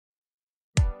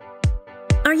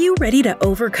Are you ready to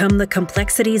overcome the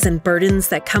complexities and burdens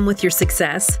that come with your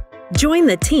success? Join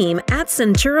the team at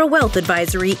Centura Wealth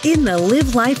Advisory in the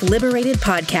Live Life Liberated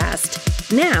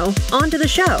podcast. Now, on to the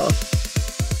show.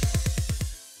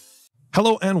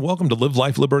 Hello and welcome to Live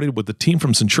Life Liberated with the team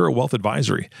from Centura Wealth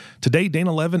Advisory. Today,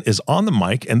 Dana Levin is on the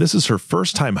mic, and this is her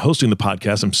first time hosting the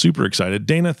podcast. I'm super excited.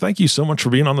 Dana, thank you so much for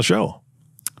being on the show.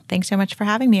 Thanks so much for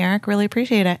having me, Eric. Really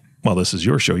appreciate it. Well, this is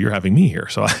your show. You're having me here,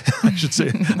 so I should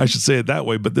say it that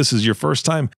way. But this is your first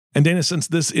time. And Dana, since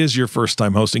this is your first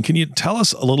time hosting, can you tell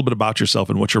us a little bit about yourself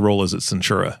and what your role is at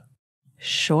Centura?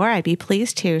 Sure, I'd be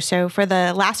pleased to. So for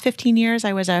the last 15 years,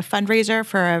 I was a fundraiser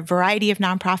for a variety of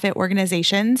nonprofit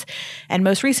organizations, and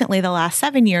most recently, the last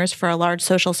 7 years, for a large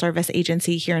social service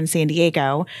agency here in San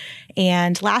Diego.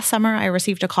 And last summer, I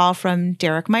received a call from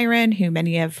Derek Myron, who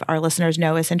many of our listeners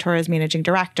know as Centura's managing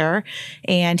director,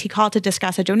 and he called to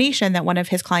discuss a donation that one of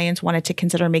his clients wanted to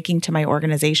consider making to my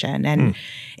organization. And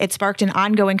it sparked an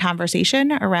ongoing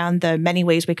conversation around the many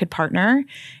ways we could partner.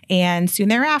 And soon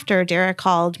thereafter, Derek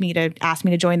called me to ask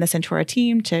me to join the Centura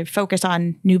team to focus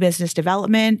on new business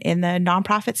development in the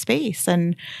nonprofit space.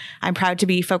 And I'm proud to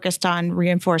be focused on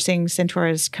reinforcing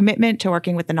Centura's commitment to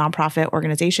working with the nonprofit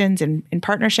organizations in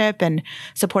partnership and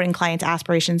supporting clients'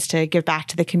 aspirations to give back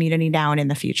to the community now and in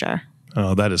the future.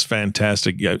 Oh, that is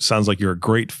fantastic. Yeah, it sounds like you're a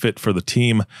great fit for the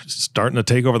team. Starting to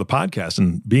take over the podcast,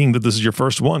 and being that this is your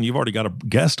first one, you've already got a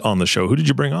guest on the show. Who did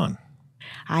you bring on?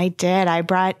 I did. I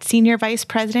brought Senior Vice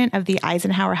President of the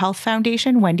Eisenhower Health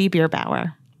Foundation, Wendy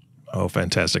Beerbower. Oh,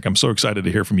 fantastic. I'm so excited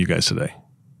to hear from you guys today.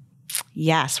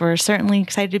 Yes, we're certainly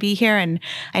excited to be here. And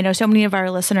I know so many of our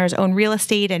listeners own real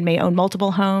estate and may own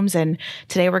multiple homes. And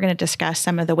today we're going to discuss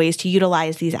some of the ways to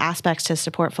utilize these aspects to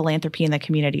support philanthropy in the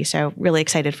community. So really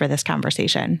excited for this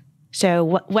conversation.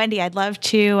 So Wendy, I'd love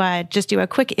to just do a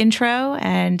quick intro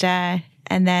and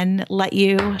then let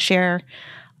you share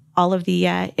all of the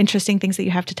interesting things that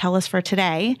you have to tell us for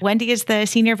today. Wendy is the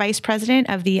Senior Vice President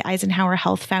of the Eisenhower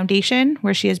Health Foundation,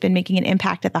 where she has been making an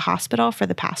impact at the hospital for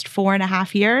the past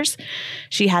 4.5 years.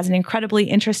 She has an incredibly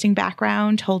interesting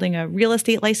background, holding a real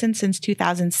estate license since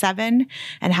 2007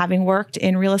 and having worked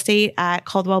in real estate at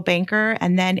Coldwell Banker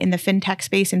and then in the fintech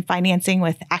space and financing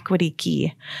with Equity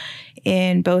Key.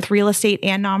 In both real estate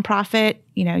and nonprofit,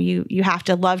 you have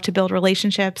to love to build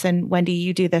relationships. And Wendy,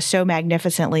 you do this so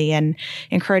magnificently and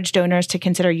encourage donors to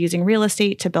consider using real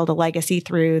estate to build a legacy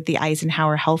through the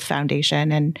Eisenhower Health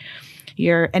Foundation. And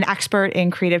you're an expert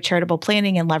in creative charitable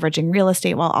planning and leveraging real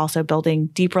estate while also building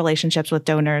deep relationships with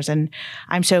donors. And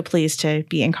I'm so pleased to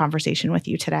be in conversation with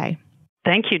you today.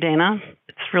 Thank you, Dana.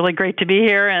 It's really great to be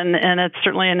here. And it's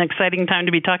certainly an exciting time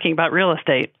to be talking about real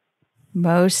estate.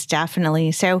 Most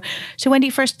definitely. So Wendy,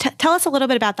 first tell us a little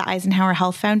bit about the Eisenhower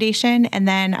Health Foundation, and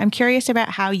then I'm curious about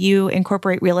how you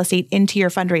incorporate real estate into your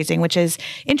fundraising, which is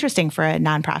interesting for a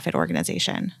nonprofit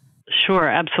organization. Sure,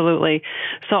 absolutely.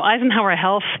 So Eisenhower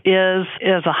Health is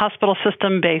a hospital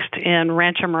system based in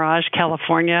Rancho Mirage,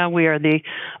 California. We are the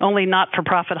only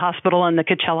not-for-profit hospital in the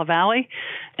Coachella Valley,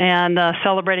 and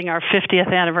celebrating our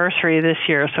 50th anniversary this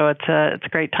year. So it's a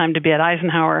great time to be at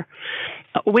Eisenhower.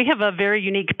 We have a very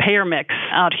unique payer mix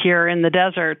out here in the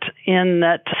desert in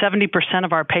that 70%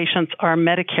 of our patients are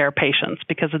Medicare patients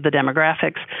because of the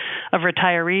demographics of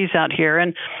retirees out here.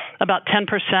 And about 10%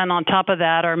 on top of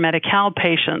that are Medi-Cal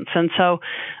patients. And so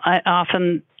I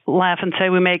often laugh and say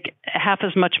we make half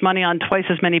as much money on twice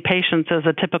as many patients as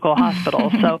a typical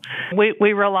hospital. So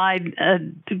we relied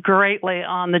greatly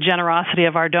on the generosity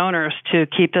of our donors to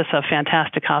keep this a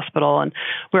fantastic hospital. And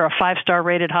we're a 5-star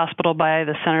rated hospital by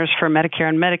the Centers for Medicare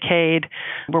and Medicaid.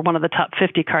 We're one of the top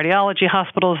 50 cardiology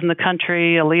hospitals in the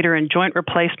country, a leader in joint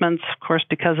replacements, of course,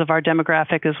 because of our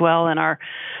demographic as well, and our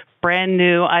brand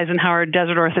new Eisenhower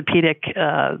Desert Orthopedic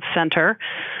Center.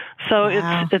 So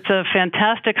wow. It's a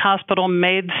fantastic hospital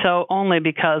made so only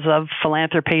because of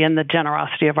philanthropy and the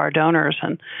generosity of our donors.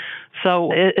 And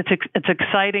so it's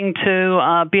exciting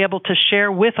to be able to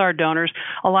share with our donors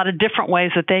a lot of different ways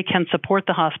that they can support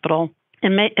the hospital.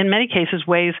 In many cases,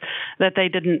 ways that they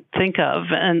didn't think of.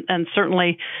 And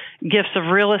certainly gifts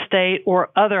of real estate or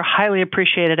other highly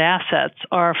appreciated assets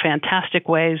are fantastic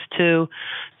ways to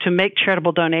make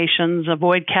charitable donations,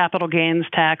 avoid capital gains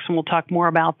tax, and we'll talk more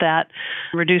about that,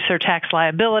 reduce their tax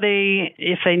liability.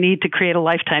 If they need to create a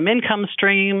lifetime income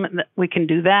stream, we can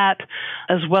do that,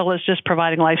 as well as just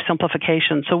providing life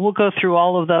simplification. So we'll go through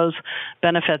all of those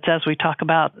benefits as we talk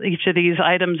about each of these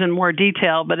items in more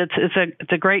detail, but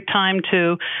it's a great time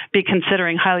to be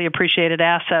considering highly appreciated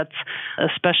assets,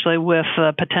 especially with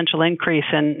a potential increase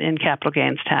in capital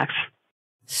gains tax.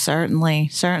 Certainly,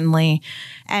 certainly.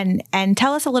 And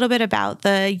tell us a little bit about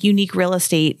the unique real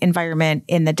estate environment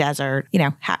in the desert.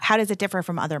 How does it differ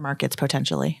from other markets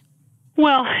potentially?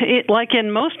 Well, like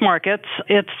in most markets,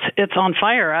 it's on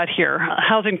fire out here.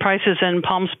 Housing prices in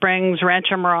Palm Springs,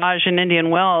 Rancho Mirage, and Indian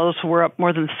Wells were up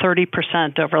more than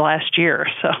 30% over last year.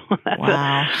 So that's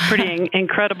a pretty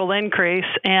incredible increase.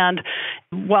 And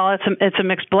while it's a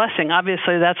mixed blessing,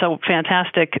 obviously that's a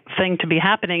fantastic thing to be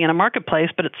happening in a marketplace,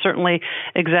 but it certainly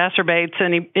exacerbates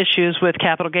any issues with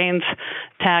capital gains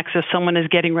tax if someone is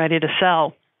getting ready to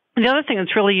sell. The other thing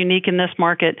that's really unique in this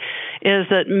market is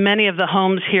that many of the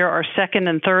homes here are second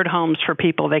and third homes for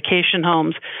people, vacation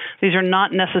homes. These are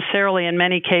not necessarily, in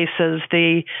many cases,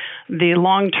 the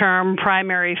long-term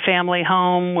primary family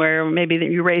home where maybe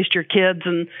you raised your kids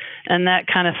and that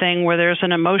kind of thing, where there's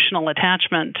an emotional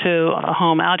attachment to a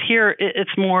home. Out here,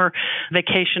 it's more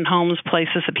vacation homes,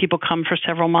 places that people come for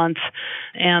several months.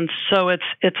 And so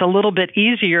it's a little bit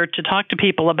easier to talk to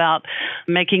people about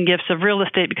making gifts of real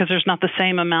estate because there's not the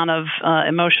same amount of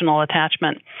emotional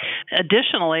attachment.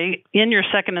 Additionally, in your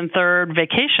second and third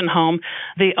vacation home,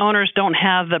 the owners don't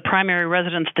have the primary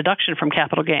residence deduction from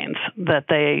capital gains that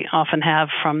they often have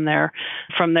from their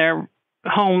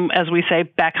home, as we say,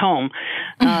 back home.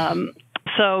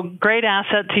 So great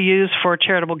asset to use for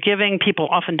charitable giving. People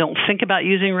often don't think about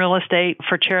using real estate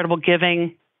for charitable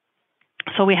giving.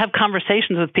 So we have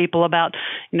conversations with people about,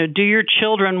 do your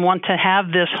children want to have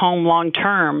this home long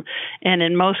term? And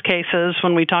in most cases,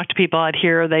 when we talk to people out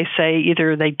here, they say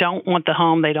either they don't want the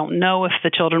home, they don't know if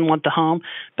the children want the home,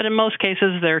 but in most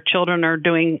cases, their children are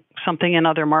doing something in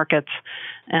other markets.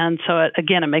 And so,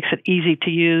 it makes it easy to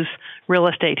use real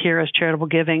estate here as charitable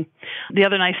giving. The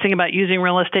other nice thing about using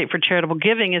real estate for charitable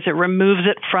giving is it removes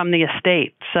it from the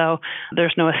estate. So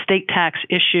there's no estate tax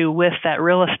issue with that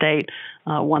real estate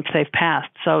once they've passed.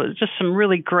 So it's just some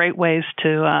really great ways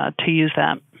to use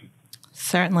that.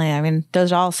 Certainly. I mean,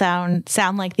 those all sound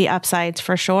like the upsides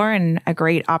for sure, and a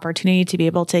great opportunity to be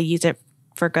able to use it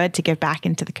for good to give back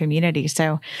into the community.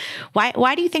 So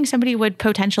why do you think somebody would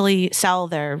potentially sell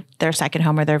their second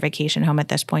home or their vacation home at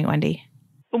this point, Wendy?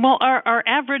 Well, our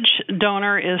average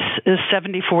donor is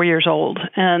 74 years old.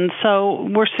 And so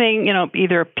we're seeing,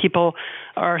 either people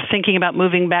are thinking about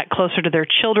moving back closer to their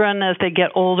children as they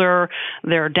get older,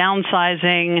 they're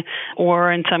downsizing,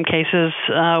 or in some cases,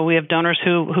 we have donors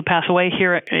who pass away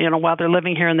here, while they're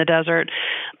living here in the desert.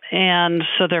 And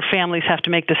so their families have to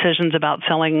make decisions about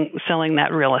selling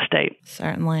that real estate.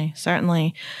 Certainly,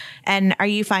 certainly. And are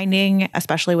you finding,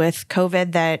 especially with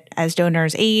COVID, that as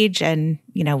donors age and,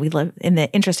 we live in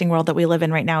the interesting world that we live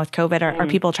in right now with COVID, are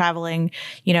people traveling,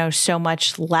 so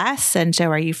much less? And so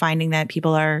are you finding that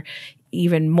people are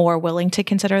even more willing to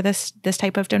consider this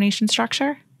type of donation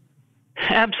structure?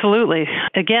 Absolutely.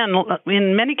 Again,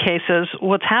 in many cases,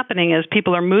 what's happening is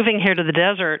people are moving here to the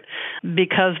desert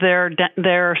because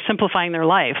they're simplifying their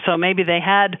life. So maybe they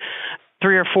had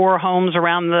 3 or 4 homes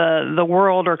around the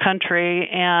world or country,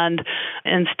 and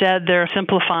instead they're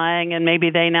simplifying, and maybe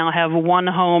they now have one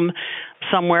home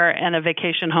somewhere and a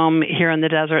vacation home here in the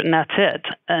desert, and that's it.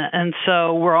 And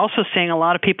so we're also seeing a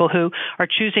lot of people who are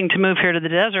choosing to move here to the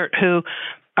desert who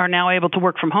are now able to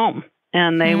work from home.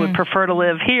 And they would prefer to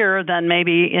live here than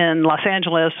maybe in Los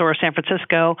Angeles or San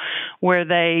Francisco, where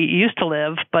they used to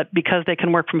live. But because they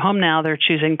can work from home now, they're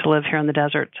choosing to live here in the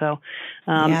desert. So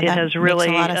it has really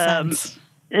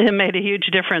it made a huge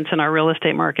difference in our real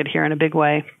estate market here in a big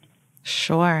way.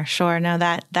 Sure. No,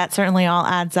 that certainly all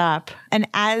adds up. And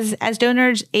as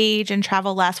donors age and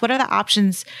travel less, what are the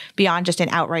options beyond just an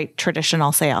outright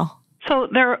traditional sale? So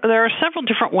there are several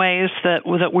different ways that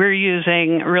we're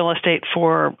using real estate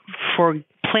for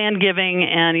planned giving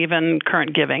and even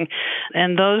current giving.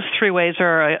 And those 3 ways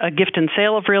are a gift and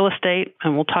sale of real estate,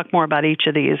 and we'll talk more about each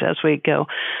of these as we go,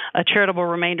 a charitable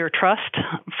remainder trust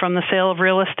from the sale of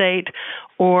real estate,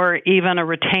 or even a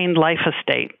retained life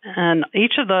estate. And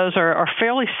each of those are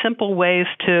fairly simple ways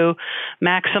to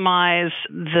maximize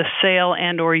the sale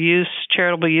and or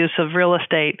charitable use of real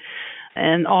estate,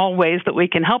 and all ways that we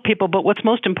can help people. But what's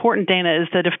most important, Dana, is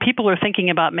that if people are thinking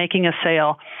about making a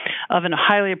sale of a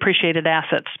highly appreciated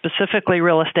asset, specifically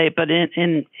real estate, but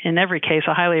in every case,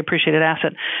 a highly appreciated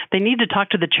asset, they need to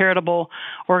talk to the charitable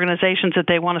organizations that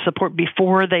they want to support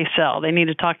before they sell. They need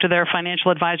to talk to their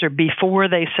financial advisor before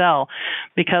they sell,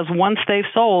 because once they've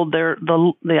sold,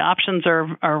 the options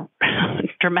are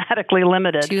dramatically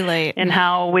limited. Too late. In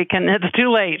how we can, it's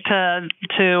too late to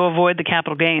avoid the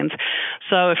capital gains.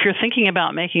 So if you're thinking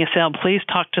about making a sale, please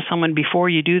talk to someone before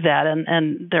you do that.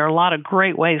 And there are a lot of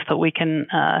great ways that we can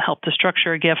help to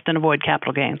structure a gift and avoid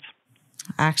capital gains.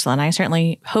 Excellent. I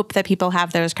certainly hope that people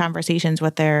have those conversations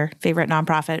with their favorite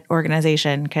nonprofit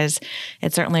organization, because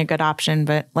it's certainly a good option.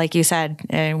 But like you said,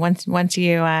 once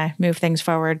you move things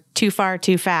forward too far,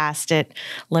 too fast, it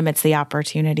limits the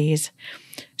opportunities.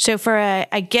 So for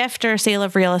a gift or sale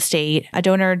of real estate, a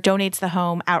donor donates the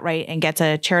home outright and gets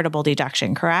a charitable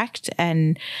deduction, correct?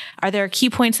 And are there key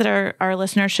points that our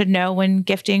listeners should know when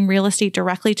gifting real estate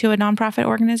directly to a nonprofit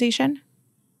organization?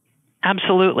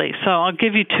 Absolutely. So I'll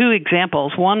give you two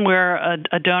examples. One where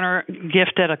a donor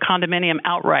gifted a condominium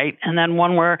outright, and then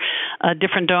one where a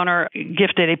different donor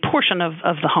gifted a portion of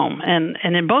the home. And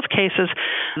in both cases,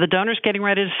 the donor's getting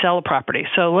ready to sell a property.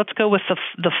 So let's go with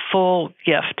the full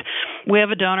gift. We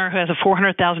have a donor who has a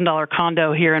 $400,000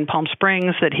 condo here in Palm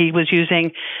Springs that he was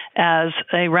using as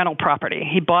a rental property.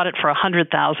 He bought it for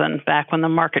 $100,000 back when the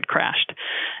market crashed.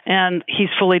 And he's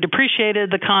fully depreciated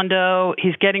the condo.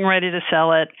 He's getting ready to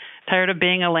sell it. Tired of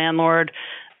being a landlord.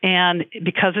 And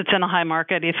because it's in a high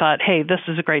market, he thought, hey, this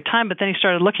is a great time. But then he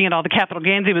started looking at all the capital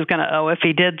gains he was going to owe if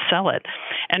he did sell it,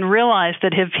 and realized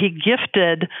that if he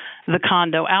gifted the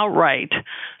condo outright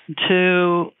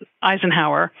to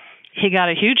Eisenhower, he got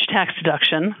a huge tax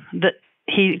deduction that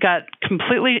he got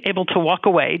completely able to walk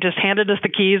away, just handed us the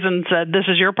keys and said, this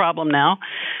is your problem now.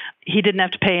 He didn't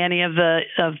have to pay any of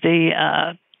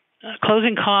the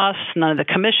closing costs, none of the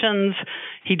commissions.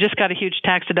 He just got a huge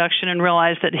tax deduction and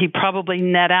realized that he probably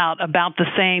net out about the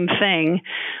same thing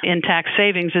in tax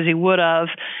savings as he would have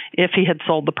if he had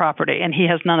sold the property. And he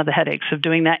has none of the headaches of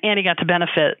doing that. And he got to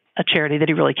benefit a charity that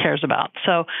he really cares about.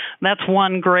 So that's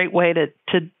one great way to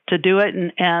do it.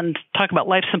 And talk about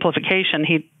life simplification.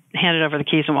 He handed over the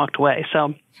keys and walked away.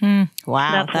 So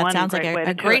wow, that sounds like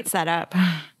a great setup.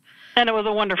 And it was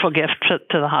a wonderful gift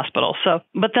to the hospital. So,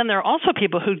 but then there are also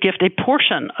people who gift a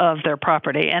portion of their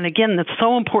property. And again, it's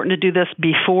so important to do this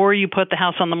before you put the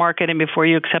house on the market and before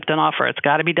you accept an offer. It's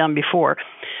got to be done before.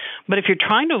 But if you're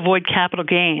trying to avoid capital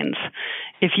gains,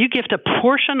 if you gift a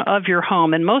portion of your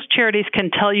home, and most charities can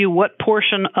tell you what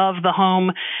portion of the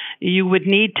home you would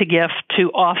need to gift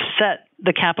to offset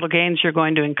the capital gains you're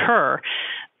going to incur,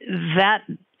 that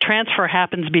transfer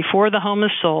happens before the home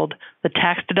is sold, the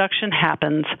tax deduction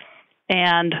happens,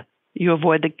 and you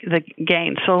avoid the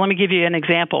gain. So let me give you an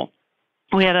example.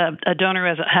 We had a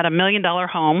donor who had $1 million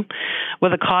home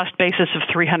with a cost basis of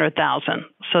 $300,000.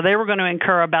 So they were going to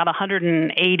incur about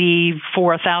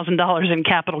 $184,000 in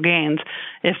capital gains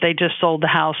if they just sold the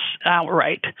house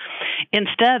outright.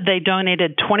 Instead, they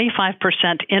donated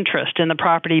 25% interest in the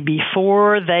property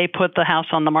before they put the house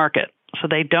on the market. So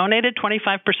they donated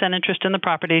 25% interest in the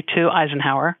property to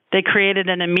Eisenhower. They created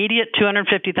an immediate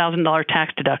 $250,000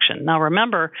 tax deduction. Now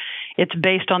remember, it's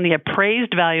based on the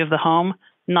appraised value of the home,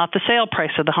 not the sale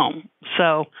price of the home.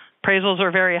 So appraisals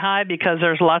are very high because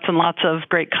there's lots and lots of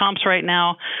great comps right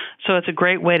now. So it's a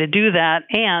great way to do that.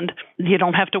 And you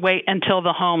don't have to wait until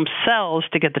the home sells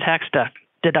to get the tax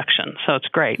deduction. So it's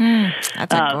great.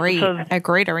 That's a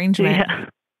great arrangement. Yeah.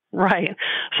 Right.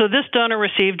 So this donor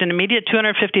received an immediate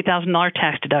 $250,000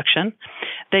 tax deduction.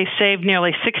 They saved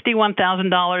nearly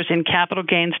 $61,000 in capital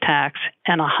gains tax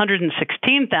and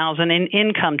 $116,000 in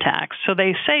income tax. So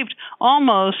they saved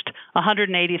almost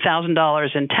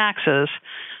 $180,000 in taxes,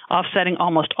 offsetting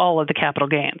almost all of the capital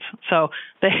gains. So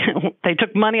they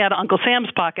took money out of Uncle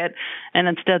Sam's pocket and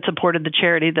instead supported the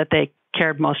charity that they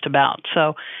cared most about.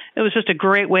 So it was just a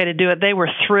great way to do it. They were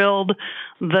thrilled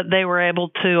that they were able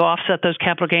to offset those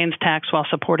capital gains tax while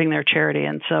supporting their charity.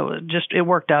 And so it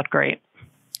worked out great.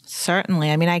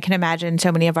 Certainly. I mean, I can imagine so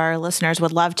many of our listeners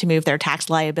would love to move their tax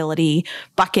liability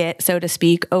bucket, so to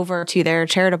speak, over to their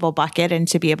charitable bucket and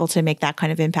to be able to make that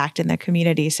kind of impact in the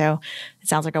community. So it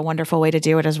sounds like a wonderful way to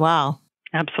do it as well.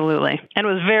 Absolutely. And it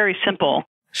was very simple.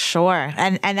 Sure.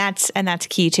 And that's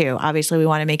key too. Obviously, we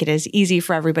want to make it as easy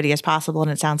for everybody as possible.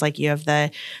 And it sounds like you have the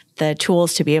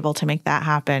tools to be able to make that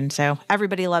happen. So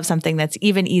everybody loves something that's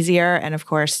even easier. And of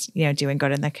course, doing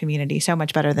good in the community, so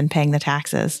much better than paying the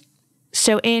taxes.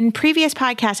 So in previous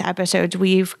podcast episodes,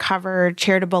 we've covered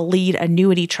Charitable Lead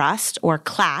Annuity Trust, or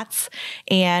CLATs,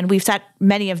 and we've set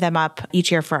many of them up each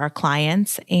year for our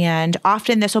clients. And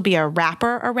often this will be a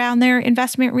wrapper around their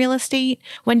investment real estate.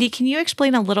 Wendy, can you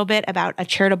explain a little bit about a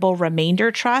Charitable Remainder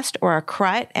Trust, or a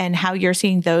CRUT, and how you're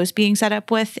seeing those being set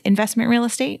up with investment real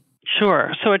estate?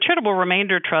 Sure. So a charitable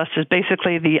remainder trust is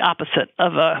basically the opposite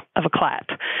of a CLAT.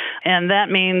 And that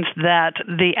means that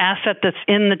the asset that's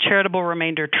in the charitable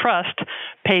remainder trust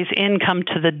pays income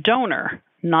to the donor,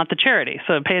 not the charity.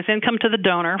 So it pays income to the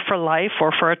donor for life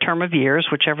or for a term of years,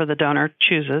 whichever the donor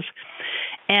chooses.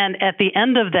 And at the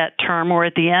end of that term, or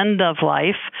at the end of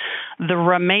life, the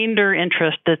remainder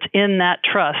interest that's in that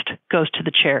trust goes to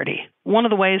the charity. one of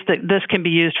the ways that this can be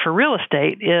used for real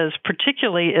estate is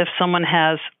particularly if someone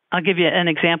has, I'll give you an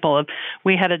example of,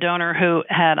 we had a donor who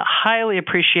had highly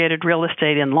appreciated real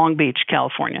estate in Long Beach,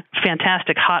 California.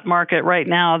 Fantastic hot market right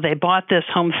now. They bought this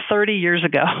home 30 years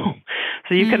ago.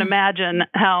 So you can imagine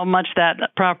how much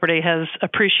that property has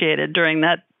appreciated during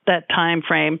that time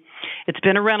frame. It's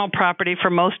been a rental property for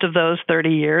most of those 30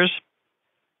 years.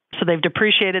 So they've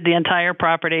depreciated the entire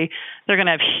property. They're going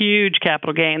to have huge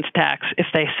capital gains tax if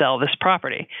they sell this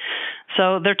property.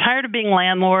 So they're tired of being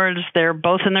landlords. They're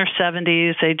both in their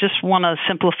 70s. They just want to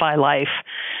simplify life,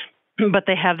 but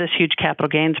they have this huge capital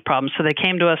gains problem. So they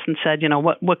came to us and said,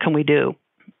 what can we do?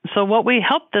 So what we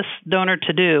helped this donor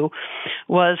to do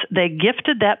was they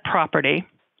gifted that property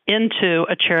into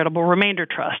a charitable remainder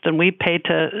trust, and we paid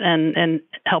to and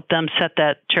helped them set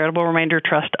that charitable remainder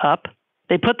trust up.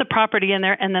 They put the property in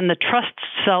there, and then the trust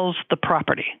sells the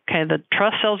property. Okay, the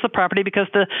trust sells the property because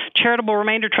the charitable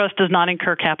remainder trust does not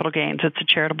incur capital gains. It's a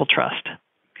charitable trust.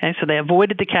 Okay, so they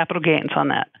avoided the capital gains on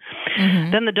that.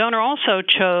 Then the donor also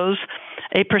chose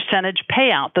a percentage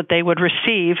payout that they would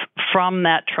receive from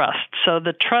that trust. So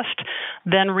the trust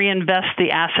then reinvests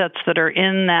the assets that are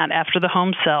in that after the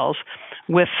home sells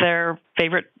with their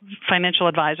favorite financial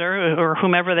advisor or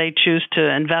whomever they choose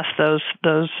to invest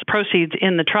those proceeds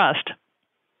in the trust.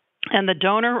 And the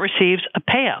donor receives a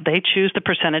payout. They choose the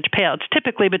percentage payout. It's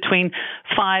typically between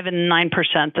 5 and 9%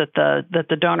 that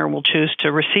the donor will choose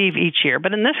to receive each year.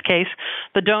 But in this case,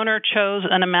 the donor chose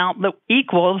an amount that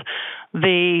equaled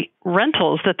the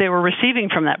rentals that they were receiving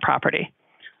from that property.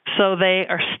 So they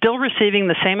are still receiving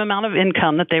the same amount of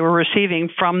income that they were receiving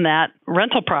from that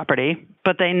rental property,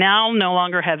 but they now no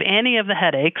longer have any of the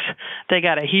headaches. They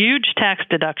got a huge tax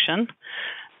deduction,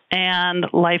 and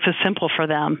life is simple for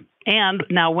them. And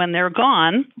now when they're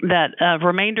gone, that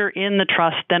remainder in the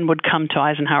trust then would come to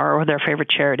Eisenhower or their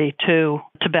favorite charity to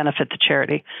benefit the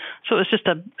charity. So it was just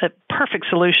a perfect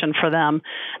solution for them.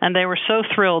 And they were so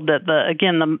thrilled that,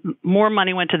 the more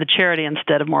money went to the charity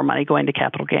instead of more money going to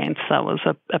capital gains. So it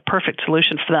was a perfect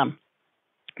solution for them.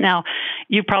 Now,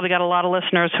 you've probably got a lot of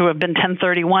listeners who have been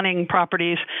 1031ing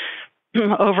properties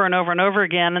over and over and over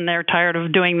again, and they're tired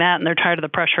of doing that, and they're tired of the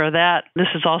pressure of that. This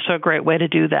is also a great way to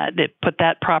do that. Put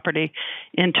that property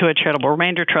into a charitable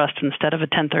remainder trust instead of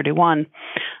a 1031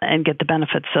 and get the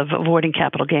benefits of avoiding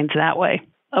capital gains that way.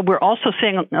 We're also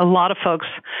seeing a lot of folks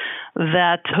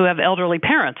who have elderly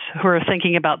parents who are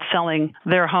thinking about selling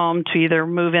their home to either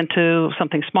move into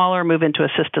something smaller, move into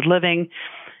assisted living,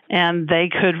 and they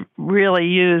could really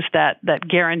use that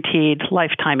guaranteed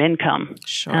lifetime income.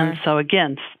 Sure. And so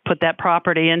again, put that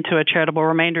property into a charitable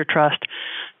remainder trust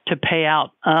to pay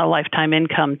out lifetime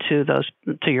income to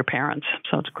your parents.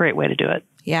 So it's a great way to do it.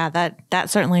 Yeah, that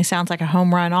certainly sounds like a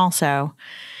home run also.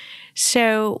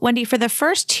 So, Wendy, for the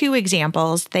first two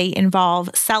examples, they involve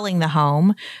selling the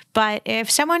home. But if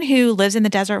someone who lives in the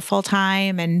desert full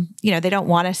time and, they don't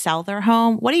want to sell their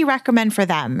home, what do you recommend for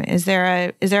them? Is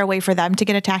there a way for them to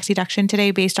get a tax deduction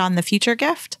today based on the future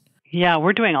gift? Yeah,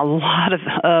 we're doing a lot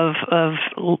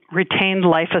of retained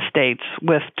life estates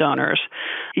with donors.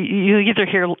 You either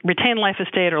hear retained life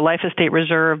estate or life estate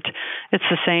reserved. It's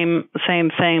the same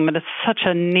thing, but it's such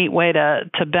a neat way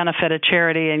to benefit a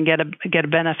charity and get a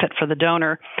benefit for the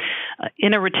donor.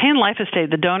 In a retained life estate,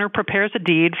 the donor prepares a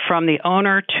deed from the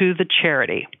owner to the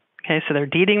charity. Okay, so they're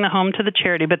deeding the home to the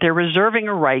charity, but they're reserving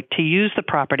a right to use the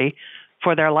property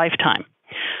for their lifetime.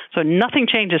 So nothing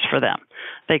changes for them.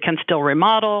 They can still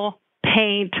remodel,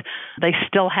 paint. They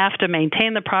still have to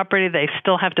maintain the property. They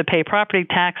still have to pay property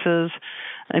taxes.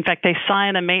 In fact, they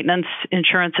sign a maintenance,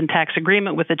 insurance, and tax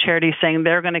agreement with the charity saying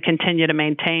they're going to continue to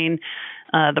maintain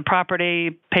the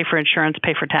property, pay for insurance,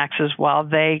 pay for taxes while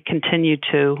they continue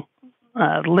to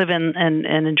live in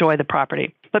and enjoy the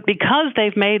property. But because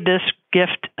they've made this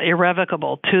gift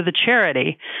irrevocable to the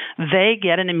charity, they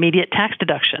get an immediate tax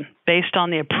deduction based on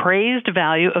the appraised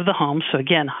value of the home. So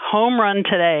again, home run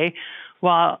today,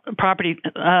 while property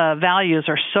values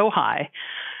are so high,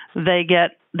 they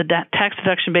get the tax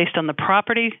deduction based on the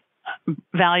property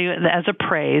value as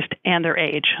appraised and their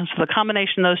age. So the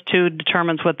combination of those two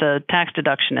determines what the tax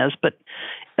deduction is, but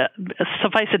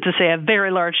suffice it to say a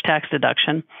very large tax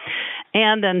deduction.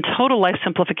 And then total life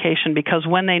simplification, because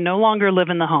when they no longer live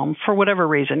in the home, for whatever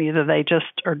reason, either they just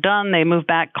are done, they move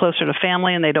back closer to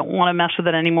family and they don't want to mess with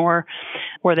it anymore,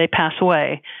 or they pass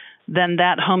away, then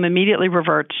that home immediately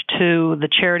reverts to the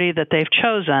charity that they've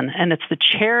chosen, and it's the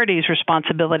charity's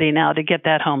responsibility now to get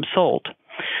that home sold.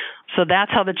 So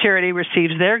that's how the charity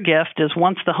receives their gift, is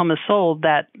once the home is sold,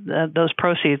 that those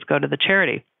proceeds go to the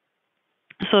charity.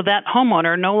 So that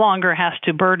homeowner no longer has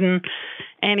to burden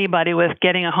anybody with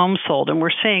getting a home sold. And we're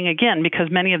seeing, again, because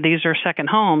many of these are second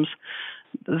homes,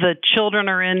 the children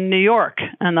are in New York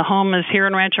and the home is here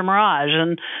in Rancho Mirage.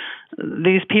 And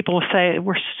these people say,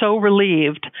 we're so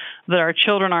relieved that our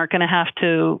children aren't going to have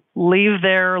to leave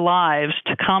their lives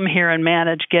to come here and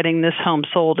manage getting this home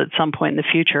sold at some point in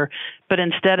the future. But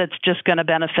instead, it's just going to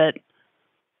benefit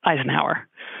Eisenhower.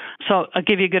 So I'll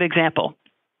give you a good example.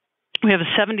 We have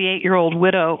a 78-year-old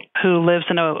widow who lives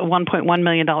in a $1.1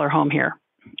 million home here.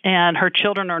 And her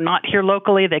children are not here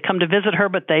locally. They come to visit her,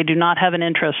 but they do not have an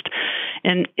interest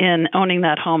in owning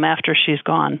that home after she's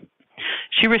gone.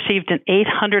 She received an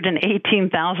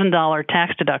 $818,000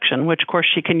 tax deduction, which, of course,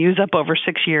 she can use up over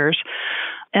 6 years.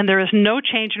 And there is no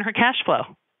change in her cash flow,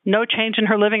 no change in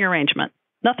her living arrangement.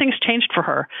 Nothing's changed for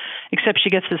her, except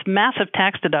she gets this massive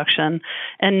tax deduction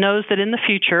and knows that in the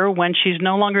future, when she's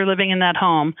no longer living in that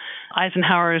home,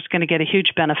 Eisenhower is going to get a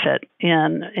huge benefit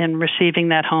in receiving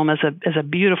that home as a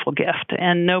beautiful gift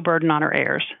and no burden on her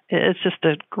heirs. It's just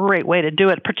a great way to do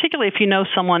it, particularly if you know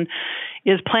someone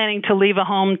is planning to leave a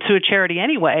home to a charity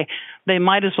anyway. They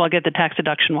might as well get the tax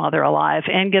deduction while they're alive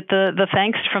and get the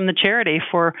thanks from the charity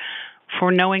for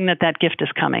knowing that gift is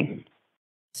coming.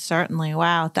 Certainly.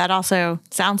 Wow. That also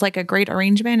sounds like a great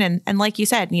arrangement. And like you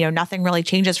said, nothing really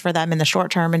changes for them in the short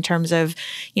term in terms of,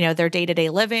 their day-to-day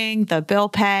living, the bill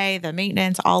pay, the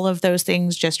maintenance, all of those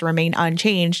things just remain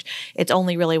unchanged. It's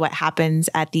only really what happens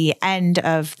at the end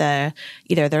of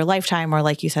either their lifetime or,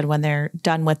 like you said, when they're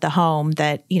done with the home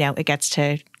that, it gets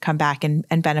to come back and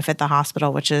benefit the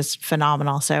hospital, which is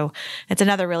phenomenal. So it's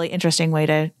another really interesting way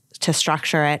to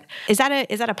structure it. Is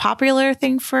that a popular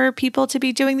thing for people to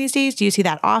be doing these days? Do you see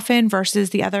that often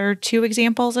versus the other two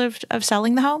examples of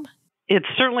selling the home? It's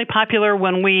certainly popular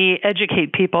when we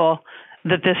educate people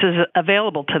that this is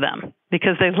available to them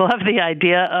because they love the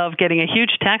idea of getting a huge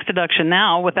tax deduction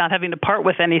now without having to part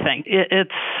with anything.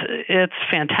 It's a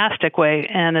fantastic way.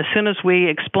 And as soon as we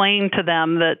explain to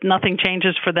them that nothing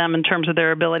changes for them in terms of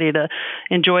their ability to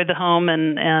enjoy the home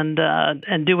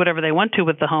and do whatever they want to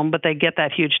with the home, but they get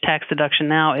that huge tax deduction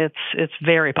now, it's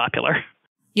very popular.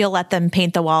 You'll let them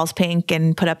paint the walls pink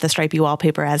and put up the stripy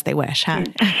wallpaper as they wish, huh?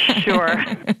 Sure.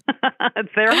 It's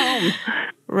their home.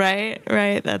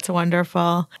 Right. That's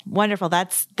wonderful. Wonderful.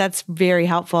 That's very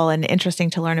helpful and interesting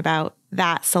to learn about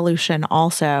that solution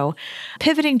also.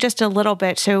 Pivoting just a little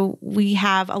bit. So we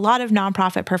have a lot of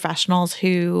nonprofit professionals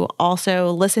who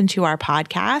also listen to our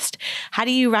podcast. How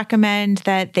do you recommend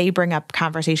that they bring up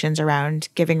conversations around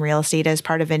giving real estate as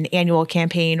part of an annual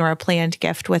campaign or a planned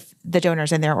gift with the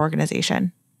donors in their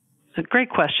organization? It's a great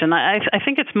question. I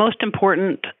think it's most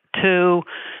important to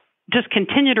just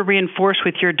continue to reinforce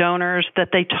with your donors that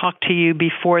they talk to you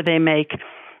before they make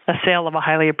a sale of a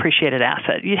highly appreciated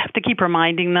asset. You have to keep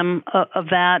reminding them of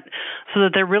that so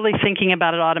that they're really thinking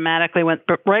about it automatically.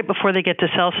 But right before they get to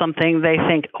sell something, they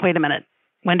think, wait a minute,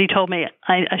 Wendy told me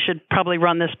I should probably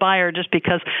run this by her just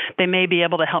because they may be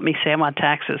able to help me save on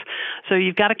taxes. So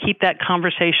you've got to keep that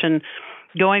conversation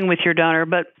going with your donor.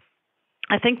 But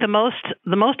I think the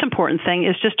most important thing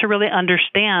is just to really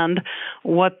understand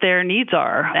what their needs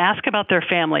are. Ask about their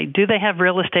family. Do they have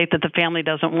real estate that the family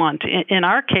doesn't want? In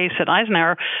our case at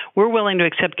Eisenhower, we're willing to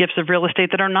accept gifts of real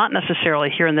estate that are not necessarily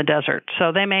here in the desert.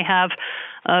 So they may have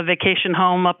a vacation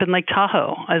home up in Lake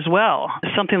Tahoe as well,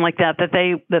 something like that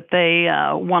they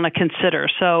want to consider.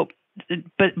 So,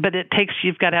 but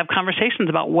you've got to have conversations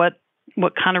about what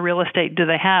kind of real estate do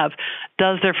they have?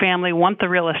 Does their family want the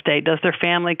real estate? Does their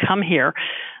family come here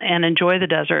and enjoy the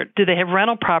desert? Do they have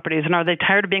rental properties? And are they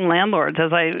tired of being landlords?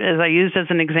 As I used as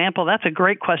an example, that's a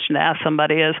great question to ask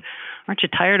somebody is, aren't you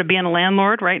tired of being a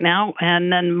landlord right now?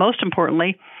 And then most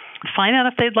importantly, find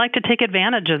out if they'd like to take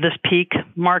advantage of this peak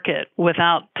market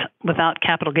without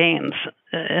capital gains.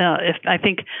 I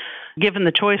think given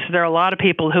the choice, there are a lot of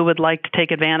people who would like to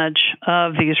take advantage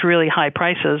of these really high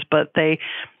prices, but they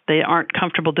aren't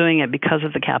comfortable doing it because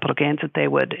of the capital gains that they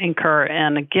would incur.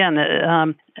 And again,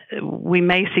 we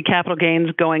may see capital gains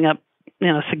going up,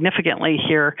 significantly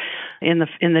here in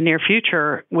the near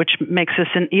future, which makes this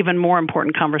an even more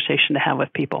important conversation to have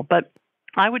with people. But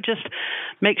I would just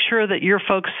make sure that your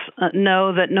folks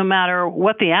know that no matter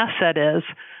what the asset is,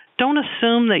 don't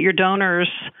assume that your donors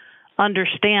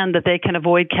understand that they can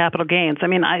avoid capital gains. I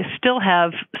mean, I still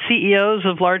have CEOs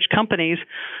of large companies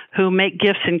who make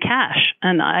gifts in cash,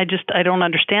 and I don't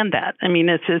understand that. I mean,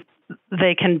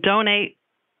 they can donate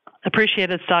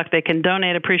appreciated stock, they can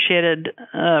donate appreciated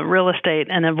real estate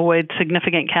and avoid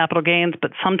significant capital gains,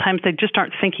 but sometimes they just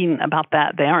aren't thinking about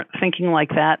that. They aren't thinking like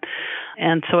that.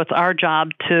 And so it's our job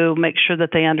to make sure that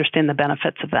they understand the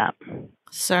benefits of that.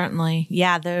 Certainly.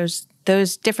 Yeah, those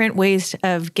those different ways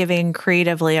of giving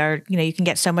creatively are, you can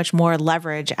get so much more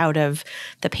leverage out of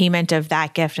the payment of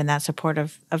that gift and that support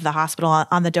of the hospital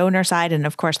on the donor side. And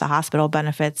of course, the hospital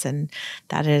benefits. And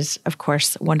that is, of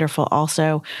course, wonderful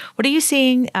also. What are you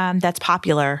seeing that's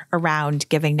popular around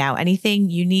giving now? Anything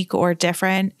unique or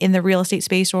different in the real estate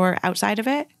space or outside of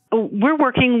it? We're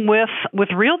working with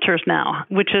realtors now,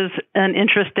 which is an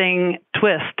interesting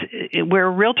twist,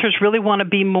 where realtors really want to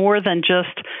be more than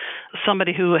just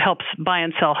somebody who helps buy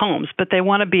and sell homes, but they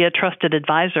want to be a trusted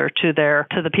advisor to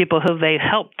the people who they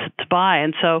helped to buy.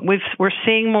 And so we're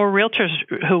seeing more realtors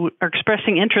who are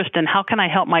expressing interest in how can I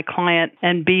help my client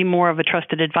and be more of a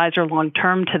trusted advisor long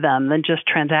term to them than just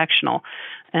transactional.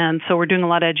 And so we're doing a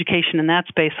lot of education in that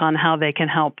space on how they can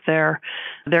help their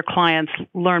clients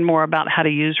learn more about how to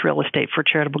use real estate for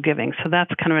charitable giving. So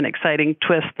that's kind of an exciting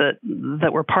twist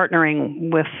that we're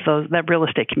partnering with that real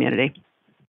estate community.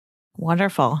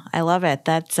 Wonderful. I love it.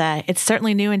 That's it's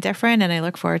certainly new and different, and I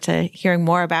look forward to hearing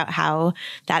more about how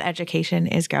that education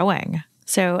is going.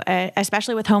 So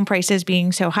especially with home prices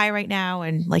being so high right now,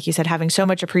 and like you said, having so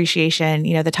much appreciation,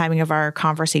 the timing of our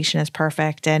conversation is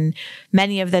perfect. And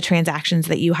many of the transactions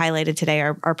that you highlighted today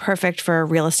are perfect for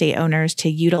real estate owners to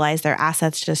utilize their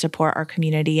assets to support our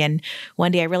community. And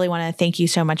Wendy, I really want to thank you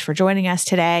so much for joining us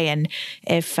today. And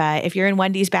if you're in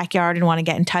Wendy's backyard and want to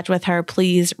get in touch with her,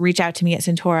 please reach out to me at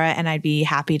Centura, and I'd be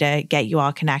happy to get you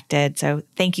all connected. So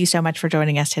thank you so much for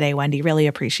joining us today, Wendy. Really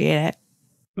appreciate it.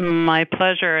 My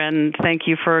pleasure, and thank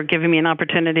you for giving me an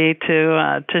opportunity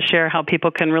to share how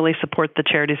people can really support the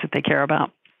charities that they care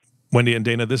about. Wendy and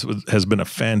Dana, this has been a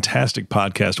fantastic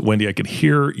podcast. Wendy, I could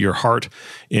hear your heart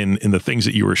in the things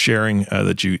that you were sharing,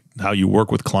 how you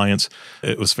work with clients.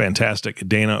 It was fantastic.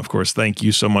 Dana, of course, thank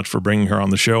you so much for bringing her on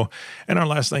the show. And our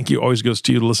last thank you always goes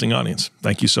to you, the listening audience.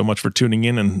 Thank you so much for tuning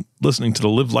in and listening to the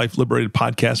Live Life Liberated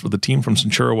podcast with the team from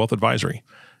Centura Wealth Advisory.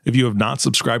 If you have not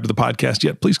subscribed to the podcast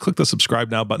yet, please click the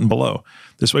subscribe now button below.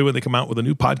 This way, when they come out with a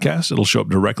new podcast, it'll show up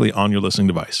directly on your listening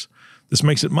device. This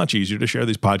makes it much easier to share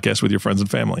these podcasts with your friends and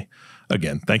family.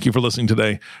 Again, thank you for listening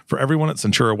today. For everyone at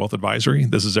Centura Wealth Advisory,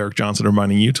 this is Eric Johnson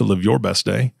reminding you to live your best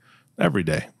day every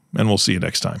day, and we'll see you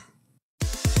next time.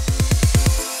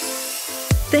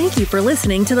 Thank you for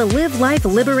listening to the Live Life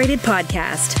Liberated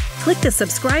podcast. Click the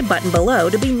subscribe button below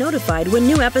to be notified when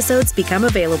new episodes become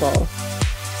available.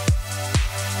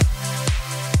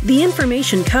 The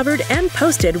information covered and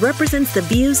posted represents the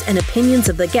views and opinions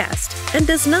of the guest and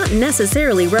does not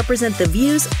necessarily represent the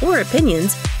views or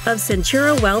opinions of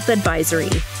Centura Wealth Advisory.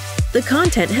 The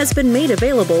content has been made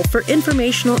available for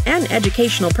informational and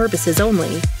educational purposes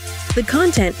only. The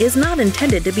content is not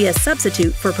intended to be a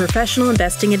substitute for professional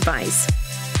investing advice.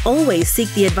 Always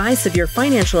seek the advice of your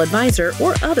financial advisor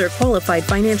or other qualified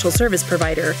financial service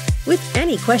provider with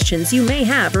any questions you may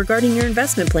have regarding your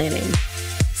investment planning.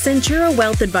 Centura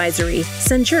Wealth Advisory.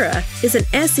 Centura is an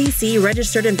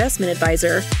SEC-registered investment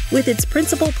advisor with its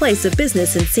principal place of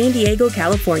business in San Diego,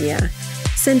 California.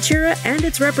 Centura and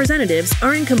its representatives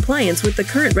are in compliance with the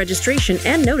current registration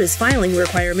and notice filing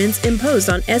requirements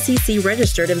imposed on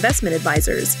SEC-registered investment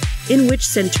advisors, in which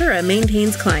Centura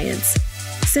maintains clients.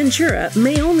 Centura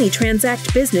may only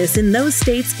transact business in those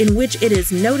states in which it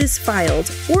is notice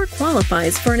filed or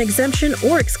qualifies for an exemption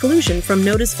or exclusion from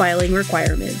notice filing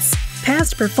requirements.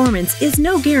 Past performance is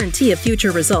no guarantee of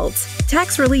future results.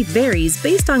 Tax relief varies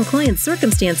based on client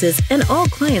circumstances, and all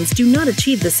clients do not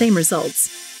achieve the same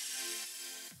results.